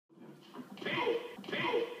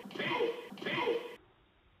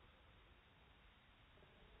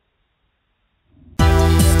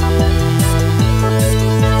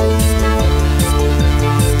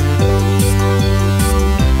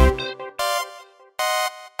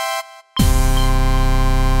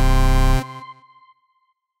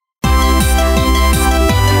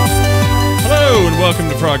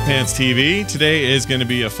Frog Pants TV. Today is going to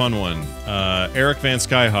be a fun one. Eric Van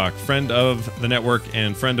Skyhawk, friend of the network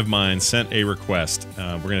and friend of mine, sent a request.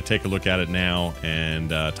 We're going to take a look at it now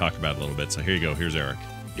and talk about it a little bit. So here you go. Here's Eric.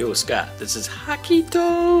 Yo, Scott, this is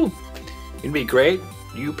Hakito. It'd be great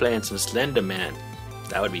you playing some Slender Man.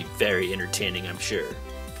 That would be very entertaining, I'm sure.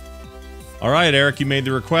 All right, Eric, you made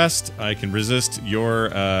the request. I can resist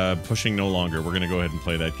your pushing no longer. We're going to go ahead and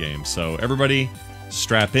play that game. So everybody,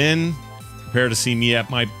 strap in. Prepare to see me at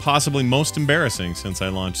my possibly most embarrassing since I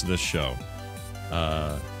launched this show.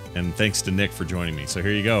 And thanks to Nick for joining me. So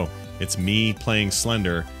here you go. It's me playing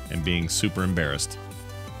Slender and being super embarrassed.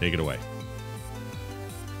 Take it away.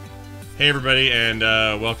 Hey everybody, and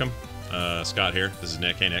welcome. Scott here. This is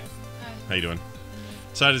Nick. Hey Nick. Hi. How you doing?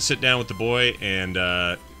 Decided to sit down with the boy, and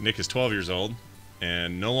Nick is 12 years old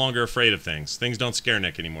and no longer afraid of things. Things don't scare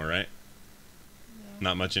Nick anymore, right? No.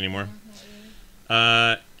 Not much anymore? No, not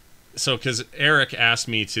really. So, because Eric asked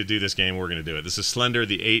me to do this game, we're going to do it. This is Slender,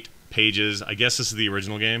 the 8 pages. I guess this is the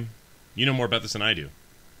original game. You know more about this than I do.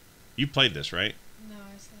 You played this, right? No,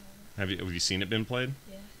 I still haven't. Have you seen it been played?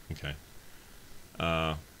 Yeah. Okay.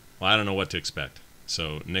 Well, I don't know what to expect.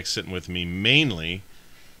 So, Nick's sitting with me mainly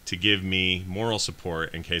to give me moral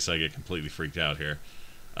support in case I get completely freaked out here.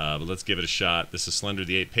 But let's give it a shot. This is Slender,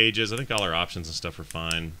 the 8 pages. I think all our options and stuff are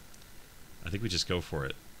fine. I think we just go for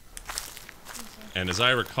it. And as I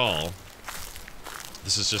recall,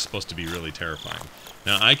 this is just supposed to be really terrifying.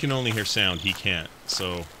 Now, I can only hear sound, he can't,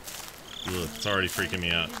 so it's already freaking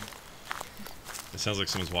me out. It sounds like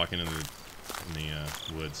someone's walking in the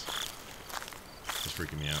woods. It's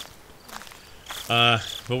freaking me out.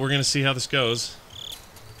 But we're going to see how this goes.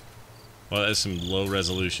 Well, that's some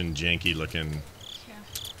low-resolution, janky-looking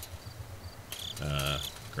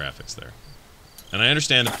graphics there. And I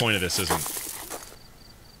understand the point of this isn't...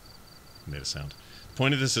 Made a sound. The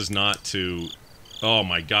point of this is not to... Oh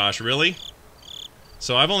my gosh, really?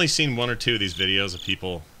 So I've only seen 1 or 2 of these videos of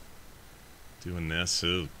people doing this.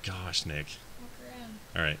 Oh gosh, Nick. Walk around.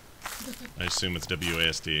 Alright. I assume it's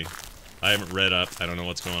WASD. I haven't read up. I don't know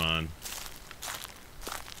what's going on.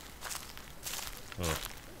 Oh.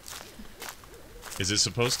 Is it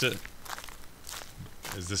supposed to...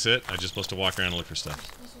 Is this it? I'm just supposed to walk around and look for stuff.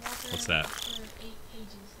 You're supposed to walk around What's that? For 8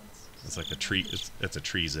 pages. It's like a tree. It's a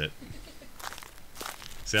tree zit.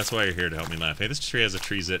 See, that's why you're here to help me laugh. Hey, this tree has a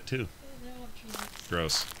tree zit too.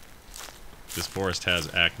 Gross. This forest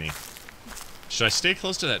has acne. Should I stay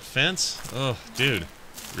close to that fence? Oh, dude.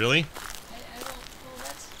 Really? I won't. Well,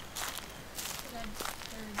 that's what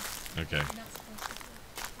I've heard. Okay. You're not supposed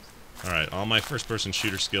to. Alright, all my first-person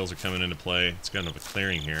shooter skills are coming into play. It's got enough of a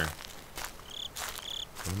clearing here.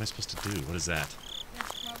 What am I supposed to do? What is that?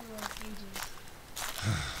 That's probably where pages.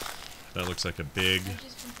 That looks like a big... I've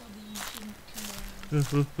just been told that you shouldn't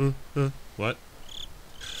turn around. What?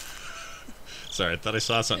 Sorry, I thought I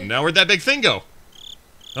saw something. Now where'd that big thing go?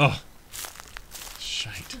 Oh.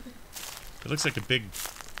 Shite. It looks like a big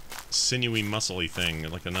sinewy, muscly thing.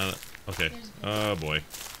 Like another... Okay. Oh, boy.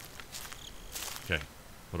 Okay.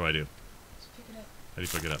 What do I do? Just pick it up. How do you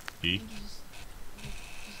pick it up? You E? can just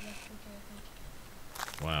left click it,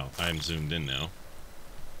 I think. Wow. I'm zoomed in now.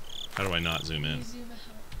 How do I not zoom in? You zoom out.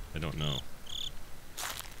 I don't know.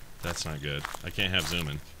 That's not good. I can't have zoom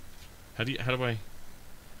in. How do I...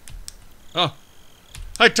 Oh!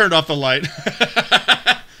 I turned off the light.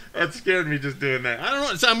 That scared me just doing that. I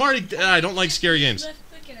don't know. I'm already... I don't like scary games. Left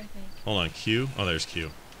click it, I think. Hold on. Q? Oh, there's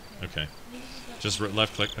Q. Okay. You can Just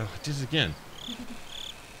left click. Oh, I did it again.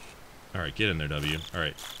 Alright, get in there, W.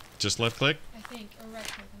 Alright. Just left click? I think. Or right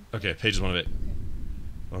click. Okay, page is one of it. Okay.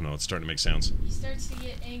 Oh no, it's starting to make sounds. He starts to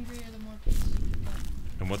get angrier the more pages you pick up.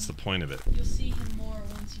 And what's the point of it? You'll see him more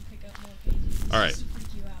once you pick up more pages. It's All right. just to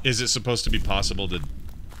freak you out. Is it supposed to be possible to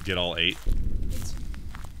get all 8? It's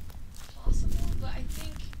possible, but I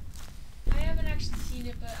think I haven't actually seen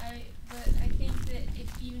it. But I think that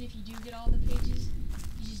even if you do get all the pages,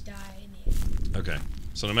 you just die in the end. Okay.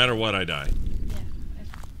 So no matter what, I die. Yeah.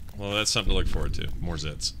 Well, that's something to look forward to. More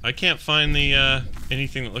zits. I can't find the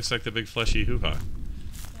anything that looks like the big fleshy hoo-ha.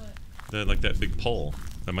 But Like that big pole.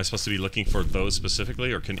 Am I supposed to be looking for those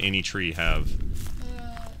specifically, or can any tree have...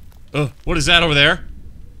 Oh, what is that over there?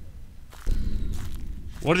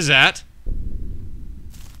 What is that?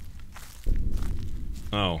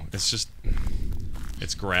 Oh, it's just...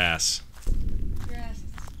 It's grass. grass.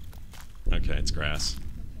 Okay, it's grass.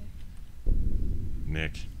 Okay.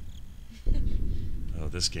 Nick. Oh,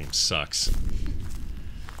 this game sucks.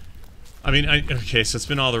 I mean, okay, so it's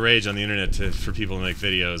been all the rage on the internet for people to make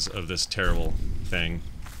videos of this terrible thing,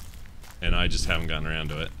 and I just haven't gotten around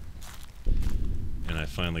to it. And I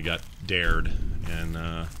finally got dared,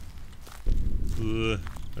 and,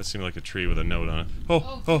 That seemed like a tree with a note on it.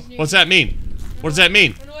 Oh, Oh, he's near what's you. that mean? What does that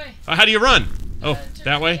mean? Run away. How do you run? Oh, Turn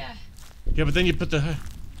that way? Yeah. Yeah, but then you put the...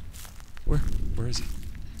 Where is he?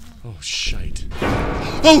 Oh, shite.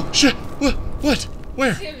 Oh, shit! What?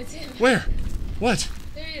 Where? It's him, it's him. Where? What?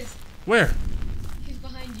 There he is. Where? He's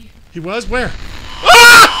behind you. He was? Where?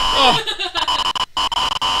 Ah! Oh!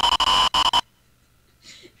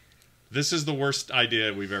 This is the worst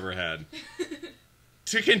idea we've ever had.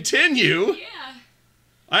 To continue? Yeah.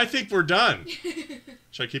 I think we're done.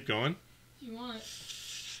 Should I keep going? If you want.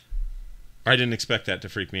 I didn't expect that to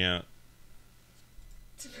freak me out.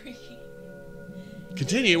 It's freaky.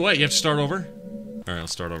 Continue? What? You have to start over? Alright, I'll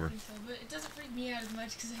start over. I think so, but it doesn't freak me out as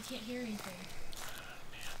much because I can't hear anything.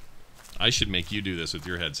 I should make you do this with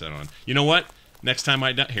your headset on. You know what? Next time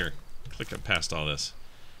I die... Here. Click up past all this.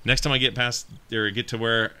 Next time I get past... or get to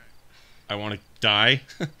where I want to die,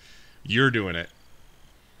 you're doing it.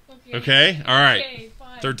 Okay. Okay? Alright. Okay,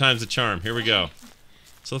 fine. Third time's the charm. Here we go.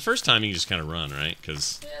 So the first time you can just kind of run, right?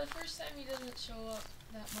 Because... Yeah, the first time he doesn't show up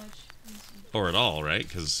that much. or at all, right?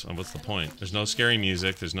 Because what's the point? There's no scary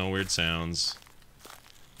music. There's no weird sounds.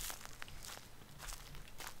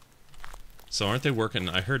 So aren't they working...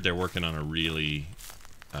 I heard they're working on a really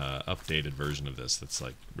updated version of this that's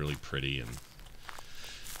like really pretty and,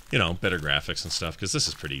 you know, better graphics and stuff. Because this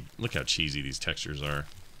is pretty... Look how cheesy these textures are.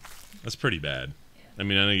 That's pretty bad. Yeah. I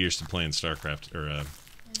mean, I know you're used to playing StarCraft or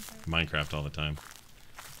Minecraft all the time.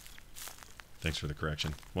 Thanks for the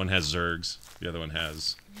correction. One has Zergs. The other one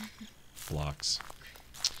has blocks.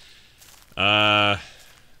 Ugh.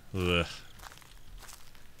 I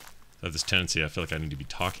have this tendency, I feel like I need to be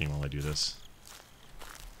talking while I do this.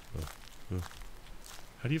 Ugh.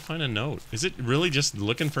 How do you find a note? Is it really just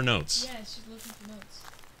looking for notes? Yeah, it's just looking for notes.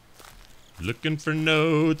 Looking for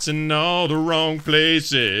notes in all the wrong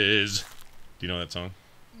places. Do you know that song?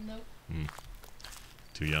 Nope.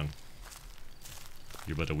 Too young.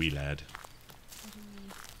 You're but a wee lad. What do you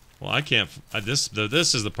mean? Well, I can't... this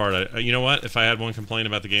is the part you know what? If I had one complaint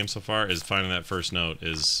about the game so far, is finding that first note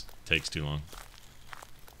takes too long.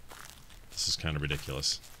 This is kind of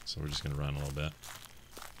ridiculous. So we're just going to run a little bit.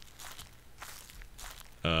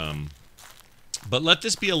 But let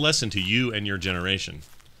this be a lesson to you and your generation.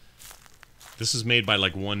 This is made by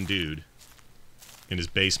like one dude in his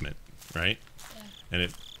basement, right? Yeah. And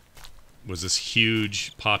it was this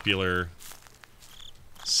huge, popular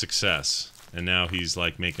success. And now he's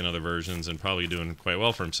like making other versions and probably doing quite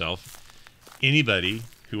well for himself. Anybody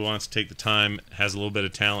who wants to take the time, has a little bit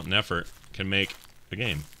of talent and effort, can make a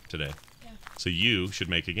game today. Yeah. So you should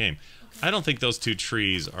make a game. Okay. I don't think those two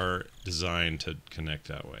trees are designed to connect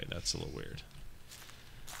that way. That's a little weird.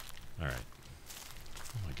 Alright.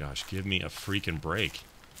 Oh my gosh, give me a freaking break.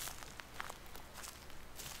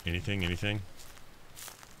 Anything? Anything?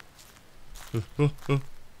 I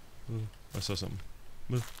saw something.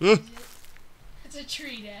 It's a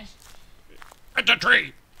tree, Dad. It's a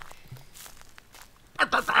tree!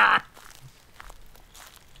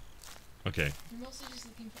 Okay. You're mostly just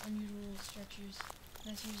looking for unusual structures.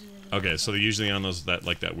 That's usually where they're Okay, so they're usually on those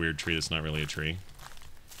that weird tree that's not really a tree.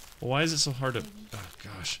 Well, why is it so hard to... Oh,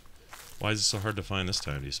 gosh. Why is it so hard to find this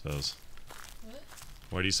time, do you suppose? What?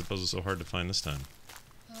 Why do you suppose it's so hard to find this time?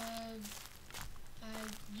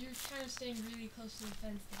 You're kind of staying really close to the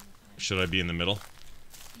fence the whole time. Should I be in the middle?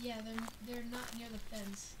 Yeah, they're not near the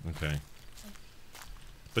fence. Okay.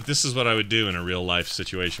 But this is what I would do in a real life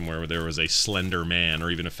situation where there was a slender man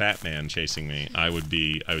or even a fat man chasing me. I would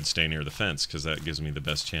stay near the fence because that gives me the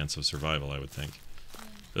best chance of survival, I would think.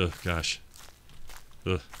 Yeah. Ugh, gosh.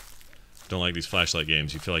 Ugh. Don't like these flashlight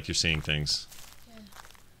games. You feel like you're seeing things.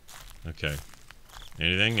 Yeah. Okay.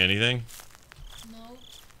 Anything? Anything? No.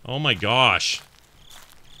 Oh my gosh.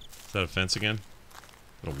 Is that a fence again?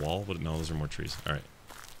 Is that a wall? No, those are more trees. Alright.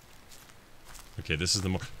 Okay, this is the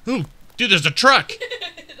more... Ooh! Dude, there's a truck!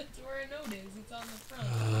 That's where a note is. It's on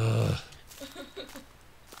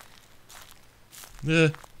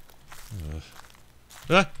the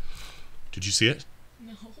front. Did you see it?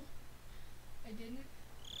 No. I didn't.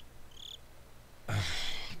 I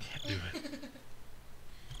can't do it.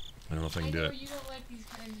 I don't know if I can do know it. you don't like these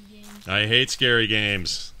kinds of games. I hate scary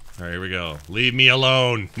games. Alright, here we go. Leave me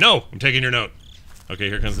alone! No! I'm taking your note. Okay,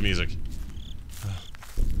 here comes the music.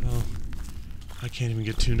 Oh. I can't even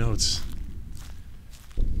get 2 notes.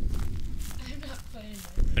 I'm not playing this.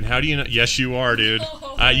 And how do you know? Yes, you are, dude.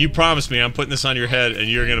 No. You promised me I'm putting this on your head and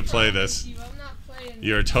you're gonna play this. I'm not playing this.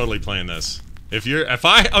 You're totally playing this. If you're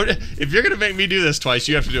gonna make me do this twice,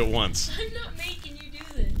 you have to do it once. I'm not making you do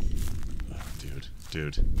this. Oh,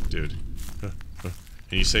 dude.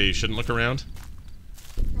 And you say you shouldn't look around?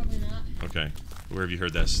 Probably not. Okay. Where have you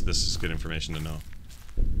heard this? This is good information to know.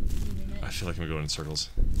 Internet. I feel like I'm going in circles.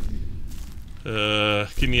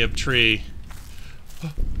 Give me a tree.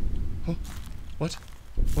 Oh, oh, what?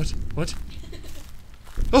 What? What?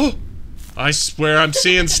 Oh! I swear I'm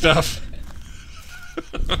seeing stuff.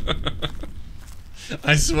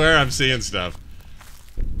 I swear I'm seeing stuff.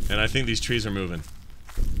 And I think these trees are moving.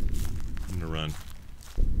 I'm gonna run.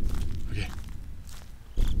 Okay.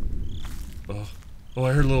 Oh. Oh,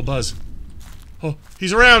 I heard a little buzz. Oh,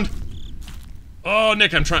 he's around! Oh,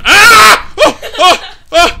 Nick, I'm trying. Ah! Oh! Oh!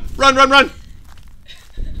 Oh! Run, run, run!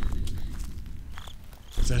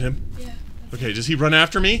 Is that him? Yeah. Okay, does he run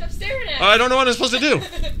after me? Stop staring at Oh, I don't know what I'm supposed to do.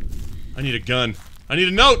 I need a gun. I need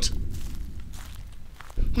a note.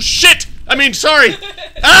 Oh, shit! I mean, sorry!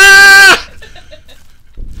 Ah!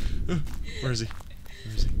 Where is he?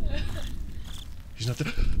 Where is he? He's not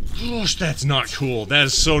there. Oh, that's not cool. That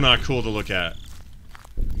is so not cool to look at.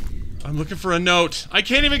 I'm looking for a note. I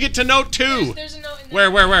can't even get to note 2. There's a note in there.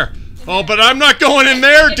 Where? Oh, but I'm not going in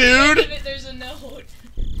there, At the end dude! of it, there's a note.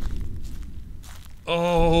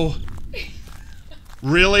 Oh.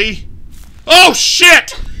 Really? Oh,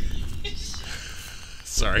 shit!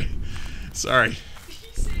 Sorry. Sorry. You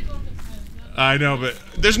say it all the time. I know, but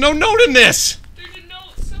there's no note in this! There's a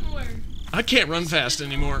note somewhere. I can't run fast There's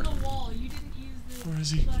a anymore. note on the wall. You didn't use the Where is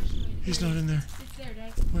he? flashlight. He's not in there. It's there,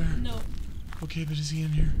 Dad. Where? No. Okay, but is he in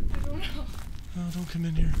here? I don't know. Oh, don't come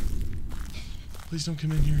in here. Please don't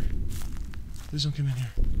come in here. Please don't come in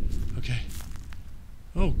here. Okay.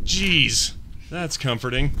 Oh, jeez. That's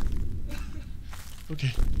comforting.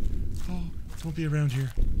 Okay. Oh, don't be around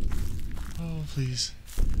here. Oh, please.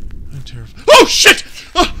 I'm terrified. Oh, shit!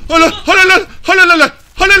 Oh,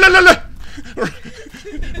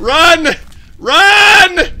 run!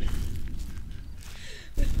 Run!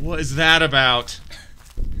 What is that about?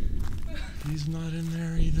 He's not in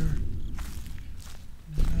there either.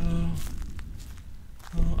 No.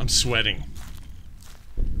 Oh, I'm sweating.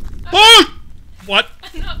 Oh! What?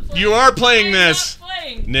 I'm not playing. You are playing this! I'm not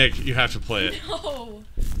playing. Nick, you have to play it. No.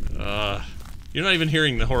 You're not even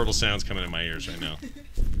hearing the horrible sounds coming in my ears right now.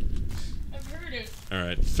 I've heard it.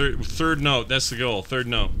 Alright, third note. That's the goal. Third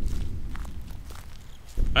note.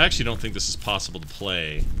 I actually don't think this is possible to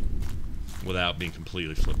play without being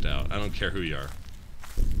completely flipped out. I don't care who you are.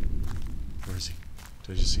 Where is he?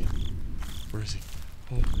 Did I just see him? Where is he?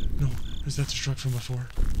 Oh, no. Is that the truck from before?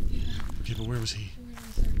 Yeah. Okay, but where was he? We're in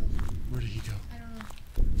a circle. Where did he go? I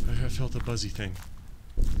don't know. I felt a buzzy thing.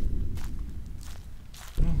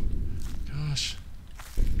 Oh, gosh.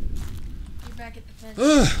 You're back at the fence.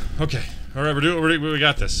 Okay. All right, we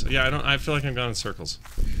got this. Yeah, I feel like I'm gone in circles.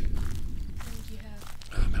 I think you have.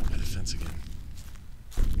 Oh, I'm out by the fence again.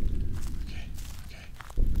 Okay.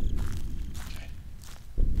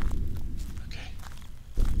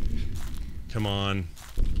 Come on.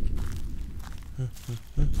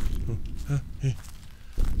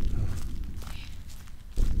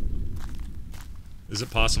 Is it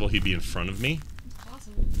possible he'd be in front of me? It's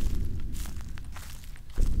possible.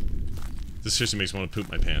 This seriously makes me want to poop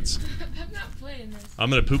my pants. I'm not playing this. I'm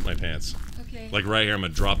gonna poop my pants. Okay. Like right here, I'm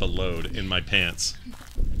gonna drop a load in my pants.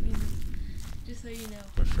 Just so you know.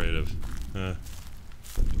 I'm afraid of.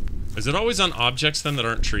 Is it always on objects then that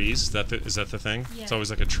aren't trees? Is that the thing? Yeah. It's always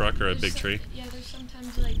like a truck or a big tree? Yeah, there's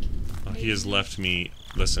sometimes like... Oh, he has left me...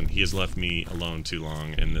 Listen, he has left me alone too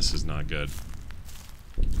long, and this is not good.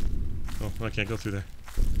 Oh, I can't go through there.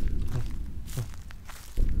 Oh,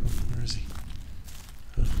 where is he?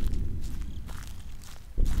 Oh.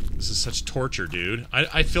 This is such torture, dude.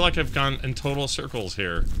 I feel like I've gone in total circles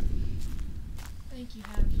here. I think you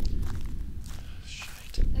have.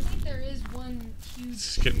 Shite. I think there is one huge...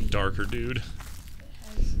 It's getting darker, dude.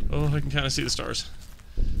 that has... Oh, I can kind of see the stars.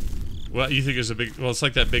 Well, you think there's a big... Well, it's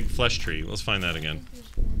like that big flesh tree. Let's find that I again. think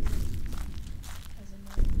there's one that has a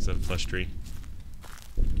nose. Is that a flesh tree?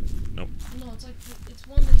 Nope. No, it's like... It's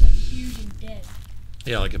one that's like huge and dead.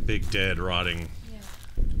 Yeah, like a big, dead, rotting... Yeah.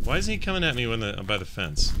 Why isn't he coming at me when by the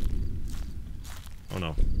fence? Oh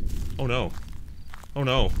no. Oh no. Oh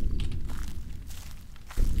no.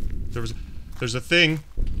 There's a thing.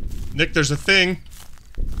 Nick, there's a thing.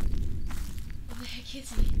 What the heck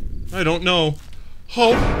is he? I don't know.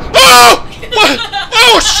 Oh! Oh! What?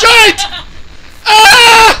 Oh, shite!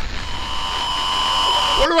 Ah!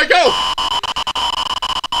 Where do I go?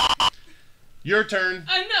 Your turn.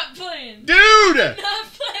 I'm not playing! Dude! I'm not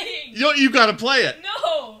playing! You gotta play it.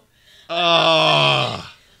 No!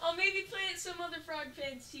 I'll maybe play it some other Frog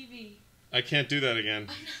Fans TV. I can't do that again.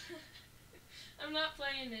 I'm not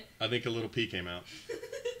playing it. I think a little pee came out.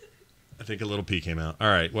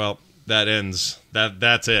 Alright, well, that ends.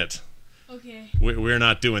 That's it. Okay. We're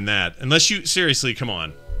not doing that. Unless you... Seriously, come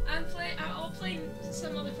on. I'll play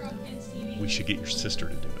some other Frog Pants TV. We should get your sister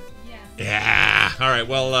to do it. Yeah. Yeah! Alright,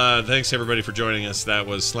 well, thanks everybody for joining us. That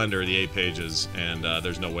was Slender, the 8 pages, and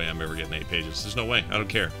there's no way I'm ever getting 8 pages. There's no way. I don't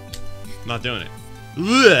care. I'm not doing it.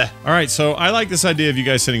 Alright, so I like this idea of you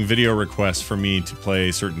guys sending video requests for me to play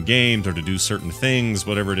certain games or to do certain things,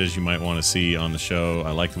 whatever it is you might want to see on the show.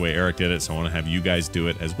 I like the way Eric did it, so I want to have you guys do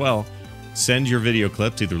it as well. Send your video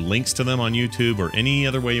clips, either links to them on YouTube or any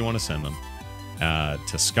other way you want to send them,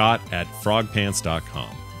 to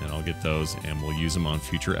scott@frogpants.com. And I'll get those and we'll use them on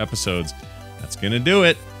future episodes. That's going to do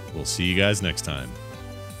it. We'll see you guys next time.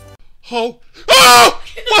 Oh! Oh!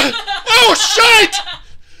 What? Oh, shite!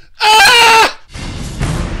 Ah!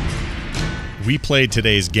 We played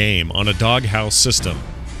today's game on a doghouse system.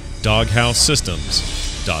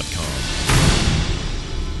 DoghouseSystems.com.